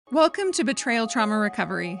Welcome to Betrayal Trauma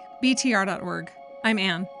Recovery, BTR.org. I'm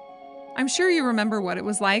Anne. I'm sure you remember what it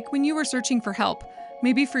was like when you were searching for help,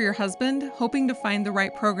 maybe for your husband, hoping to find the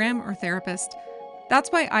right program or therapist. That's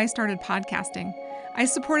why I started podcasting. I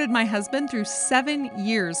supported my husband through 7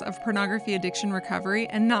 years of pornography addiction recovery,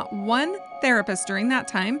 and not one therapist during that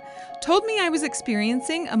time told me I was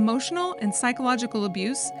experiencing emotional and psychological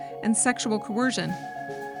abuse and sexual coercion.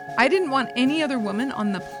 I didn't want any other woman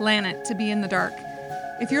on the planet to be in the dark.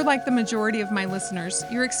 If you're like the majority of my listeners,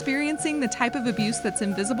 you're experiencing the type of abuse that's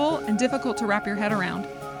invisible and difficult to wrap your head around.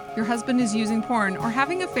 Your husband is using porn or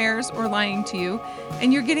having affairs or lying to you,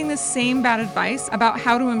 and you're getting the same bad advice about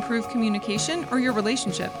how to improve communication or your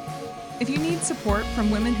relationship. If you need support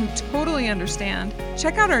from women who totally understand,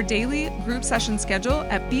 check out our daily group session schedule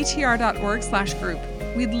at btr.org/group.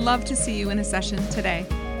 We'd love to see you in a session today.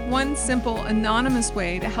 One simple, anonymous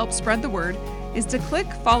way to help spread the word is to click,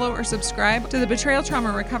 follow, or subscribe to the Betrayal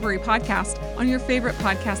Trauma Recovery podcast on your favorite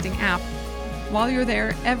podcasting app. While you're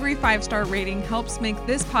there, every 5-star rating helps make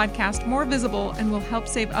this podcast more visible and will help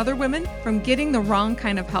save other women from getting the wrong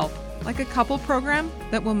kind of help, like a couple program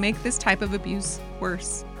that will make this type of abuse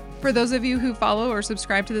worse. For those of you who follow or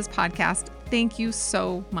subscribe to this podcast, thank you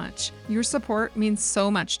so much. Your support means so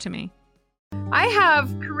much to me. I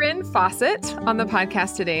have Corinne Fawcett on the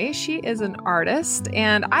podcast today. She is an artist,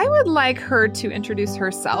 and I would like her to introduce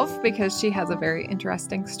herself because she has a very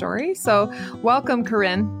interesting story. So welcome,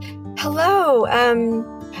 Corinne. Hello.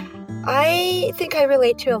 I think I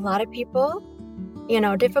relate to a lot of people.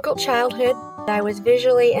 Difficult childhood. I was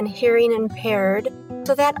visually and hearing impaired,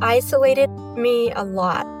 so that isolated me a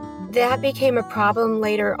lot. That became a problem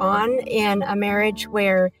later on in a marriage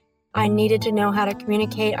where I needed to know how to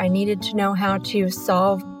communicate. I needed to know how to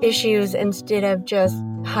solve issues instead of just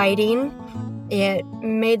hiding. It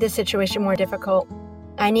made the situation more difficult.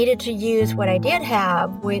 I needed to use what I did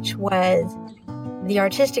have, which was the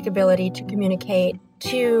artistic ability to communicate,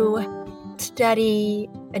 to study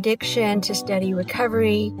addiction, to study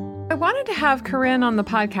recovery. I wanted to have Corinne on the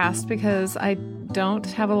podcast because I don't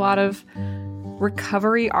have a lot of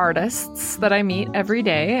recovery artists that I meet every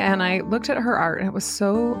day, and I looked at her art and it was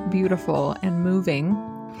so beautiful and moving.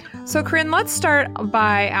 So Corinne, let's start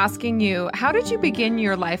by asking you, how did you begin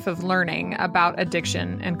your life of learning about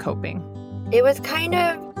addiction and coping? It was kind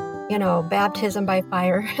of, baptism by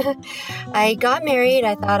fire. I got married.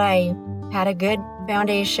 I thought I had a good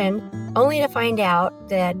foundation, only to find out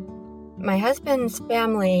that my husband's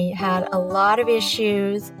family had a lot of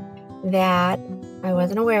issues that I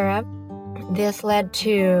wasn't aware of. This led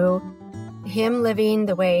to him living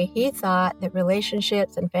the way he thought that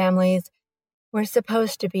relationships and families were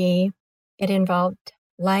supposed to be. It involved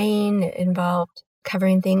lying, it involved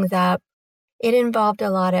covering things up. It involved a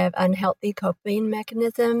lot of unhealthy coping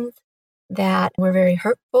mechanisms that were very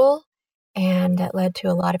hurtful, and that led to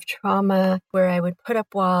a lot of trauma where I would put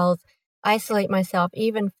up walls, isolate myself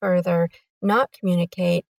even further, not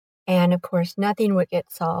communicate, and of course, nothing would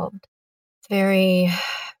get solved. It's very,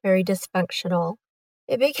 very dysfunctional.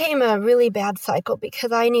 It became a really bad cycle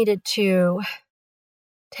because I needed to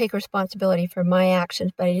take responsibility for my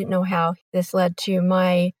actions, but I didn't know how. This led to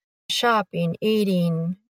my shopping,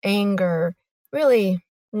 eating, anger, really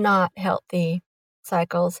not healthy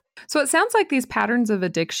cycles. So it sounds like these patterns of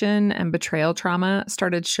addiction and betrayal trauma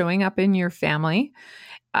started showing up in your family.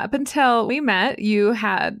 Up until we met, you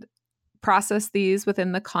had processed these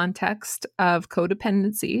within the context of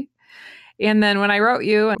codependency. And then when I wrote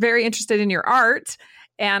you, I'm very interested in your art,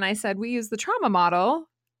 and I said, we use the trauma model,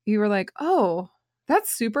 you were like, oh,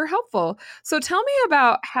 that's super helpful. So tell me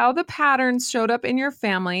about how the patterns showed up in your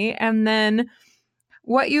family, and then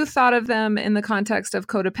what you thought of them in the context of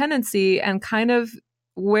codependency, and kind of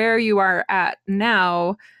where you are at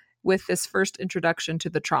now with this first introduction to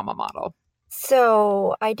the trauma model.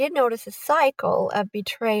 So I did notice a cycle of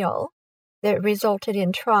betrayal that resulted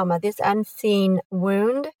in trauma, this unseen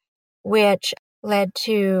wound, which led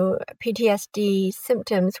to PTSD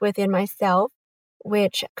symptoms within myself,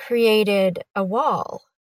 which created a wall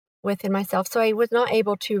within myself. So I was not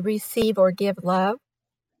able to receive or give love.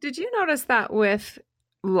 Did you notice that with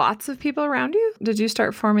lots of people around you? Did you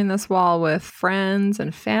start forming this wall with friends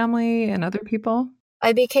and family and other people?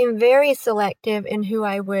 I became very selective in who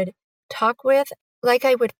I would talk with. Like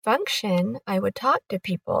I would function, I would talk to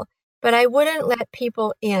people, but I wouldn't let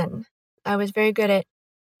people in. I was very good at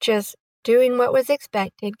just doing what was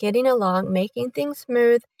expected, getting along, making things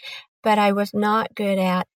smooth, but I was not good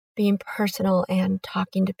at being personal and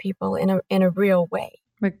talking to people in a real way.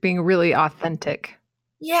 Like being really authentic.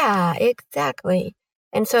 Yeah, exactly.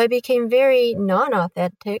 And so I became very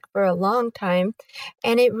non-authentic for a long time,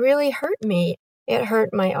 and it really hurt me. It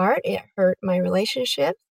hurt my art. It hurt my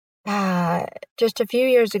relationship. Just a few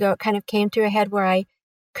years ago, it kind of came to a head where I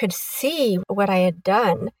could see what I had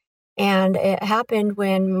done. And it happened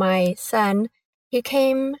when my son, he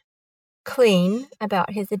came clean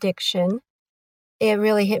about his addiction. It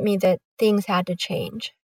really hit me that things had to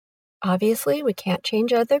change. Obviously, we can't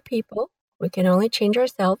change other people. We can only change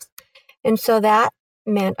ourselves. And so that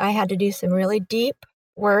meant I had to do some really deep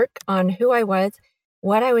work on who I was,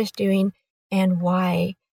 what I was doing, and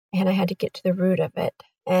why. And I had to get to the root of it.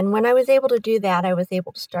 And when I was able to do that, I was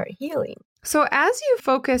able to start healing. So, as you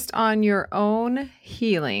focused on your own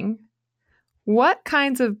healing, what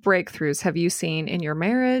kinds of breakthroughs have you seen in your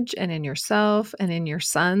marriage and in yourself and in your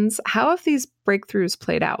sons? How have these breakthroughs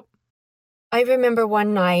played out? I remember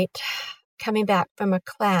one night coming back from a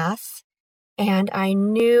class, and I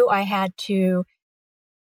knew I had to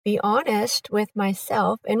be honest with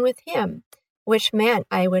myself and with him, which meant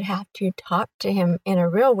I would have to talk to him in a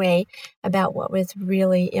real way about what was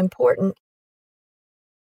really important.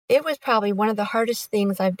 It was probably one of the hardest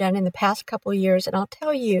things I've done in the past couple of years, and I'll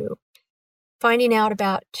tell you, finding out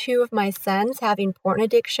about two of my sons having porn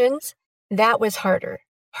addictions, that was harder.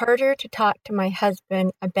 Harder to talk to my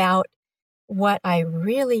husband about what I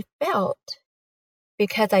really felt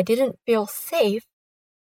because I didn't feel safe.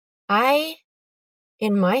 I,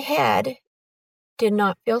 in my head, did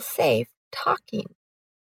not feel safe talking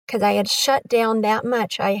because I had shut down that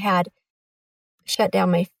much. I had shut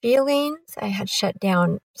down my feelings. I had shut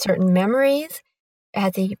down certain memories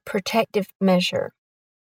as a protective measure.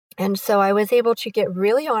 And so I was able to get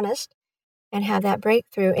really honest and have that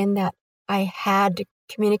breakthrough in that I had to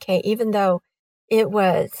communicate, even though it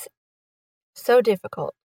was so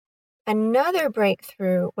difficult. Another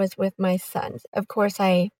breakthrough was with my sons. Of course,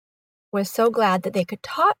 I was so glad that they could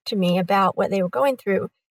talk to me about what they were going through,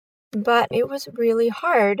 but it was really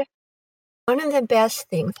hard. One of the best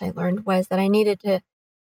things I learned was that I needed to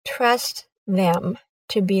trust them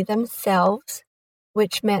to be themselves,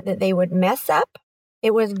 which meant that they would mess up.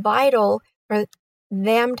 It was vital for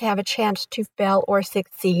them to have a chance to fail or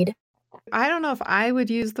succeed. I don't know if I would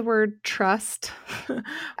use the word trust.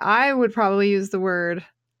 I would probably use the word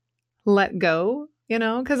let go,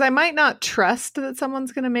 because I might not trust that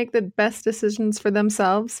someone's going to make the best decisions for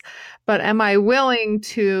themselves, but am I willing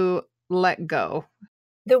to let go?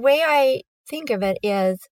 The way I think of it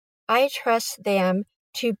is I trust them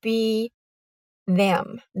to be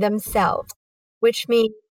themselves, which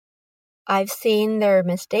means I've seen their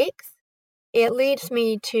mistakes. It leads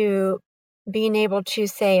me to being able to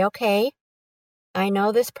say, okay, I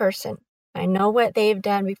know this person. I know what they've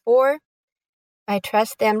done before. I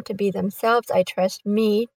trust them to be themselves. I trust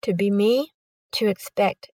me to be me. To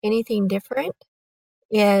expect anything different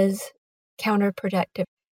is counterproductive.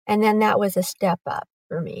 And then that was a step up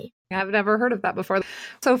for me. I've never heard of that before.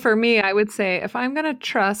 So for me, I would say if I'm going to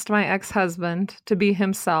trust my ex-husband to be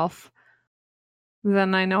himself,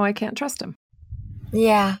 then I know I can't trust him.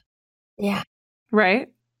 Yeah. Yeah. Right?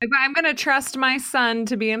 If I'm going to trust my son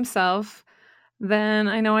to be himself, then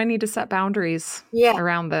I know I need to set boundaries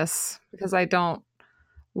around this because I don't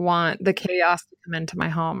want the chaos to come into my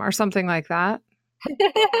home or something like that.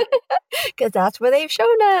 Because that's what they've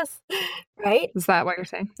shown us, right? Is that what you're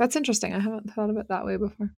saying? That's interesting. I haven't thought of it that way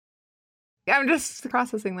before. I'm just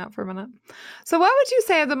processing that for a minute. So what would you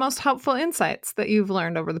say are the most helpful insights that you've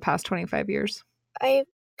learned over the past 25 years? I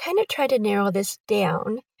kind of tried to narrow this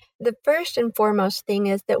down. The first and foremost thing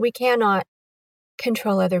is that we cannot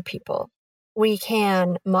control other people. We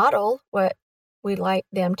can model what we'd like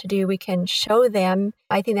them to do. We can show them.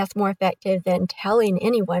 I think that's more effective than telling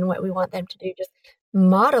anyone what we want them to do, just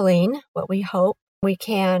modeling what we hope. We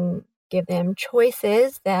can give them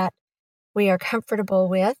choices that we are comfortable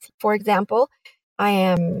with. For example, I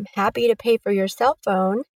am happy to pay for your cell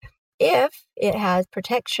phone if it has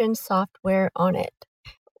protection software on it.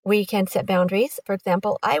 We can set boundaries. For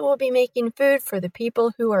example, I will be making food for the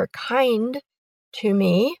people who are kind to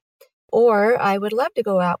me, or I would love to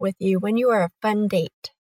go out with you when you are a fun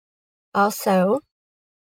date. Also,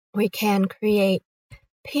 we can create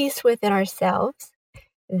peace within ourselves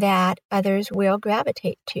that others will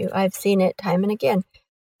gravitate to. I've seen it time and again.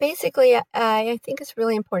 Basically, I think it's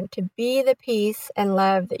really important to be the peace and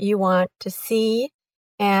love that you want to see,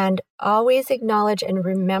 and always acknowledge and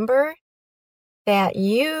remember that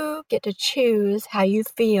you get to choose how you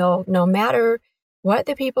feel no matter what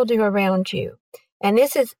the people do around you. And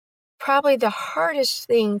this is probably the hardest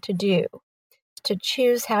thing to do, to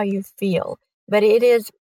choose how you feel, but it is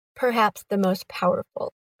perhaps the most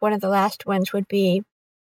powerful. One of the last ones would be,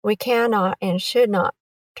 we cannot and should not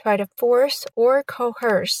try to force or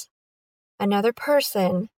coerce another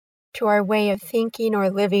person to our way of thinking or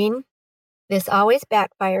living. This always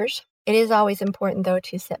backfires. It is always important, though,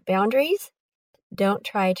 to set boundaries. Don't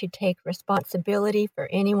try to take responsibility for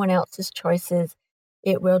anyone else's choices.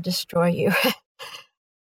 It will destroy you.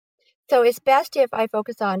 So it's best if I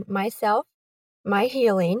focus on myself, my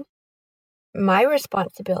healing, my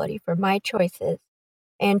responsibility for my choices,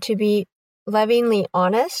 and to be lovingly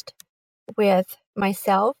honest with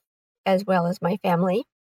myself as well as my family.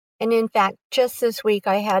 And in fact, just this week,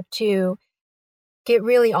 I had to get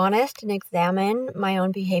really honest and examine my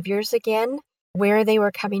own behaviors again, where they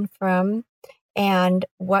were coming from, and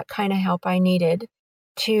what kind of help I needed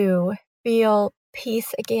to feel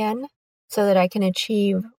peace again so that I can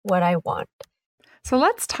achieve what I want. So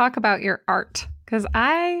let's talk about your art, because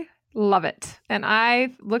I love it. And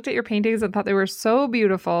I looked at your paintings and thought they were so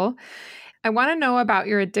beautiful. I want to know about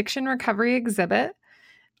your addiction recovery exhibit.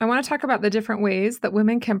 I want to talk about the different ways that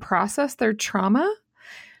women can process their trauma,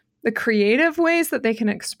 the creative ways that they can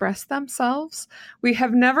express themselves. We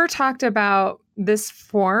have never talked about this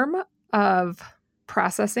form of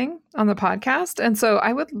processing on the podcast. And so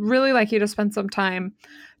I would really like you to spend some time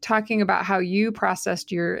talking about how you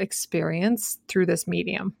processed your experience through this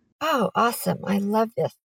medium. Oh, awesome. I love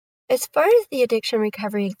this. As far as the addiction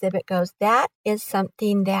recovery exhibit goes, that is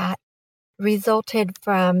something that resulted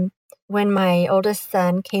from when my oldest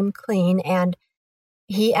son came clean, and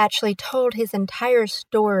he actually told his entire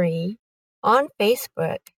story on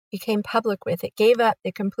Facebook, became public with it, gave up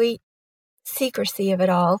the complete secrecy of it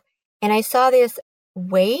all. And I saw this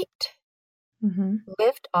weight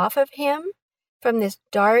lift off of him from this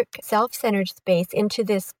dark, self-centered space into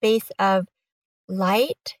this space of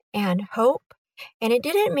light and hope. And it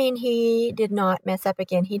didn't mean he did not mess up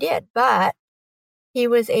again. He did, but he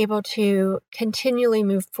was able to continually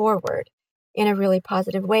move forward in a really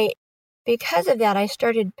positive way. Because of that, I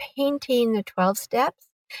started painting the 12 steps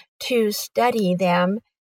to study them.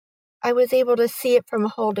 I was able to see it from a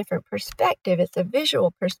whole different perspective. It's a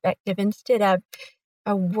visual perspective instead of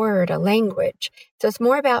a word, a language. So it's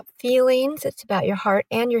more about feelings. It's about your heart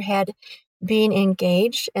and your head being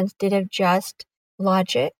engaged instead of just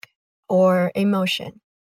logic or emotion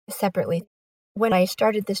separately. When I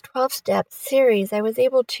started this 12-step series, I was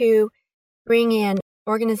able to bring in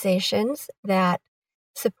organizations that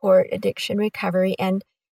support addiction recovery, and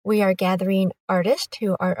we are gathering artists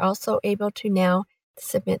who are also able to now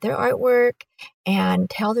submit their artwork and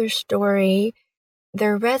tell their story,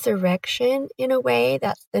 their resurrection in a way.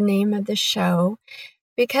 That's the name of the show.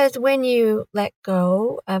 Because when you let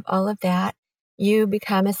go of all of that, you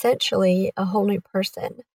become essentially a whole new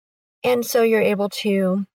person. And so you're able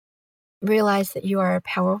to realize that you are a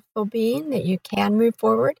powerful being, that you can move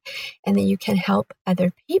forward, and that you can help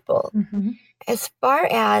other people. As far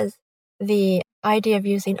as the idea of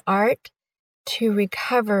using art to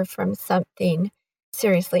recover from something,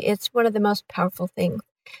 seriously, it's one of the most powerful things.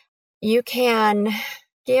 You can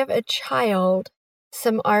give a child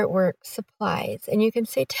some artwork supplies, and you can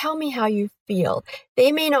say, tell me how you feel.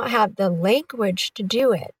 They may not have the language to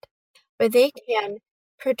do it, but they can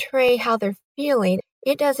portray how they're feeling.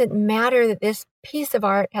 It doesn't matter that this piece of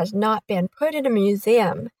art has not been put in a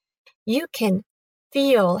museum. You can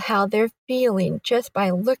feel how they're feeling just by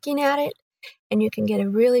looking at it, and you can get a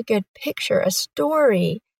really good picture, a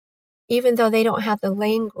story, even though they don't have the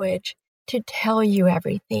language to tell you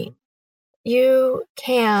everything. You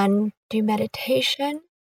can do meditation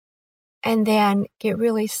and then get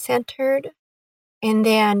really centered, and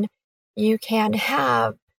then you can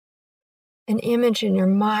have an image in your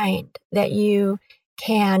mind that you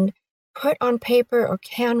can put on paper or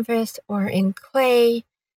canvas or in clay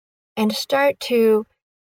and start to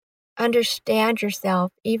understand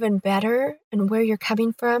yourself even better and where you're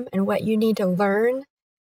coming from and what you need to learn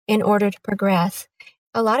in order to progress.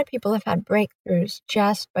 A lot of people have had breakthroughs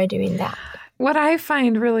just by doing that. What I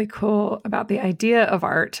find really cool about the idea of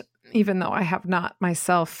art, even though I have not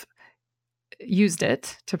myself used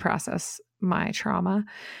it to process my trauma,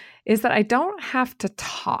 is that I don't have to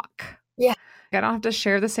talk. Yeah. I don't have to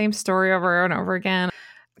share the same story over and over again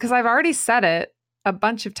because I've already said it a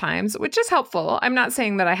bunch of times, which is helpful. I'm not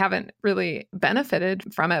saying that I haven't really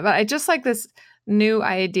benefited from it, but I just like this new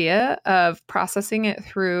idea of processing it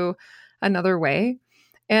through another way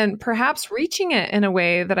and perhaps reaching it in a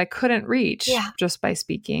way that I couldn't reach just by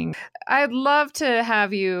speaking. I'd love to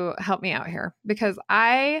have you help me out here because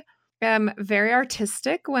I am very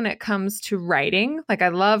artistic when it comes to writing. Like I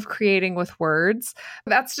love creating with words.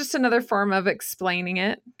 That's just another form of explaining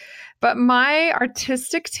it. But my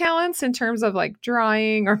artistic talents in terms of like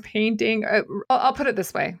drawing or painting, I'll put it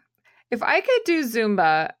this way. If I could do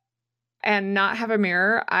Zumba and not have a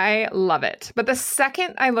mirror, I love it. But the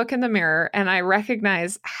second I look in the mirror and I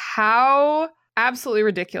recognize how absolutely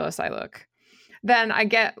ridiculous I look, then I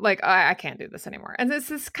get like, I can't do this anymore. And this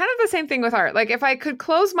is kind of the same thing with art. Like if I could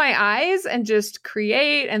close my eyes and just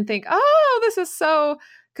create and think, oh, this is so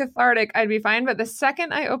cathartic, I'd be fine. But the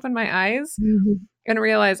second I open my eyes and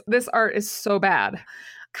realize this art is so bad,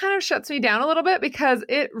 kind of shuts me down a little bit because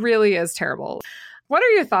it really is terrible. What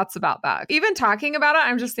are your thoughts about that? Even talking about it,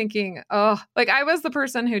 I'm just thinking, oh, like I was the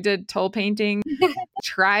person who did toll painting,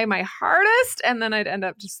 try my hardest, and then I'd end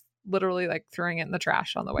up just literally like throwing it in the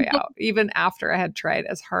trash on the way out. Even after I had tried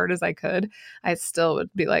as hard as I could, I still would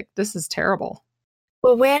be like, this is terrible.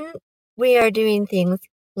 Well, when we are doing things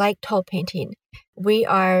like toll painting, we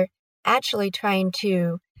are actually trying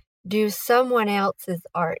to do someone else's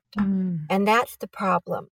art. And that's the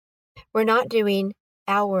problem. We're not doing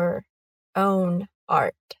our own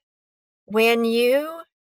art. When you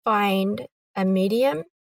find a medium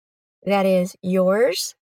that is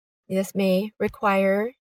yours, this may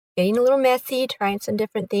require getting a little messy, trying some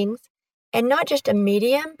different things, and not just a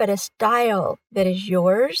medium, but a style that is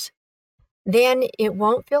yours, then it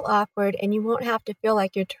won't feel awkward and you won't have to feel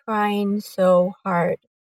like you're trying so hard.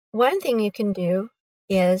 One thing you can do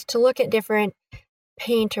is to look at different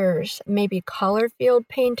painters, maybe color field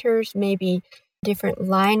painters, maybe different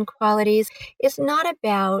line qualities. It's not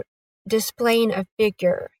about displaying a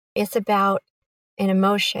figure. It's about an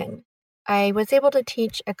emotion. I was able to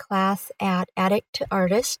teach a class at Addict to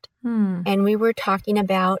Artist, and we were talking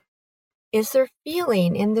about, is there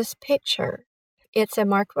feeling in this picture? It's a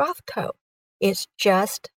Mark Rothko. It's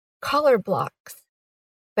just color blocks.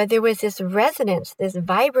 But there was this resonance, this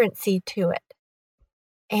vibrancy to it.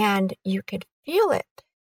 And you could feel it.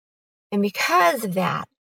 And because of that,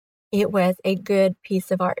 it was a good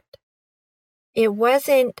piece of art. It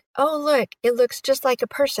wasn't, oh, look, it looks just like a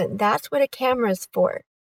person. That's what a camera's for.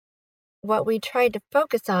 What we tried to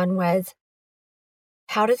focus on was,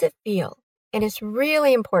 how does it feel? And it's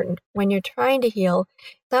really important when you're trying to heal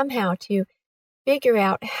somehow to figure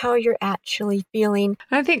out how you're actually feeling.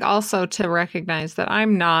 I think also to recognize that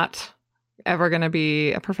I'm not ever going to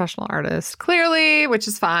be a professional artist, clearly, which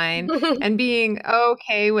is fine. And being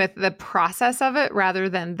okay with the process of it rather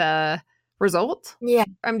than the result. Yeah.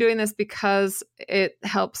 I'm doing this because it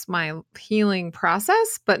helps my healing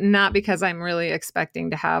process, but not because I'm really expecting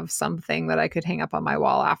to have something that I could hang up on my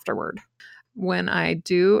wall afterward. When I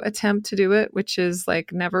do attempt to do it, which is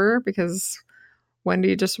like never, because when do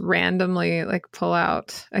you just randomly like pull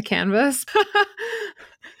out a canvas?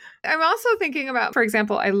 I'm also thinking about, for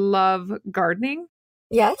example, I love gardening.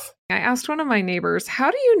 Yes. I asked one of my neighbors, how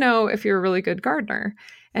do you know if you're a really good gardener?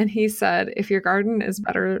 And he said, if your garden is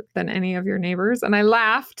better than any of your neighbors. And I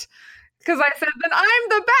laughed because I said, then I'm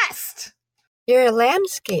the best. You're a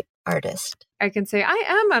landscape artist. I can say I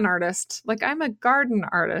am an artist. Like I'm a garden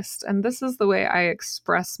artist. And this is the way I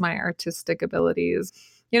express my artistic abilities.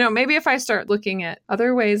 You know, maybe if I start looking at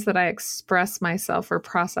other ways that I express myself or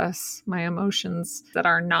process my emotions that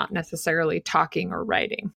are not necessarily talking or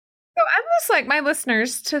writing. So I would just like my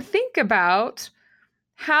listeners to think about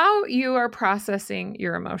how you are processing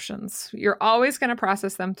your emotions. You're always going to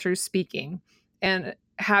process them through speaking, and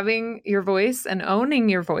having your voice and owning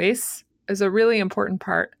your voice is a really important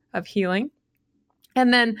part of healing.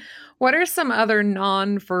 And then what are some other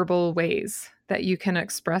nonverbal ways that you can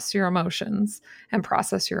express your emotions and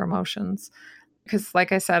process your emotions? Because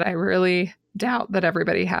like I said, I really doubt that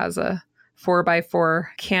everybody has a 4x4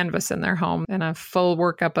 canvas in their home and a full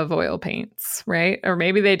workup of oil paints, right? Or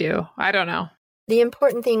maybe they do. I don't know. The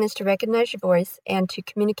important thing is to recognize your voice and to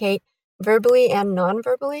communicate verbally and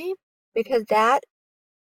non-verbally, because that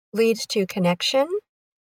leads to connection.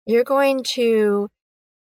 You're going to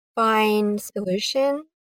find solution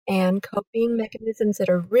and coping mechanisms that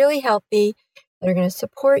are really healthy, that are going to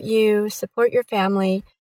support you, support your family,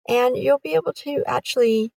 and you'll be able to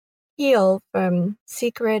actually heal from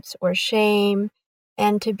secrets or shame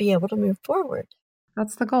and to be able to move forward.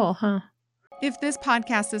 That's the goal, huh? If this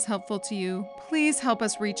podcast is helpful to you, please help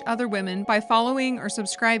us reach other women by following or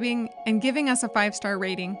subscribing and giving us a 5-star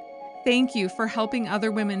rating. Thank you for helping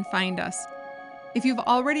other women find us. If you've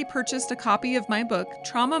already purchased a copy of my book,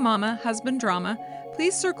 Trauma Mama Husband Drama,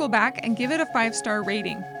 please circle back and give it a 5-star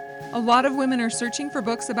rating. A lot of women are searching for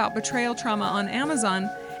books about betrayal trauma on Amazon,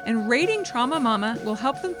 and rating Trauma Mama will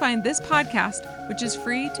help them find this podcast, which is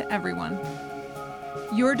free to everyone.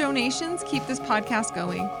 Your donations keep this podcast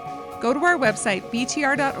going. Go to our website,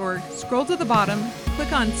 btr.org, scroll to the bottom,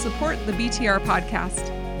 click on Support the BTR Podcast.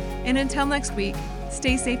 And until next week,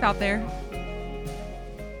 stay safe out there.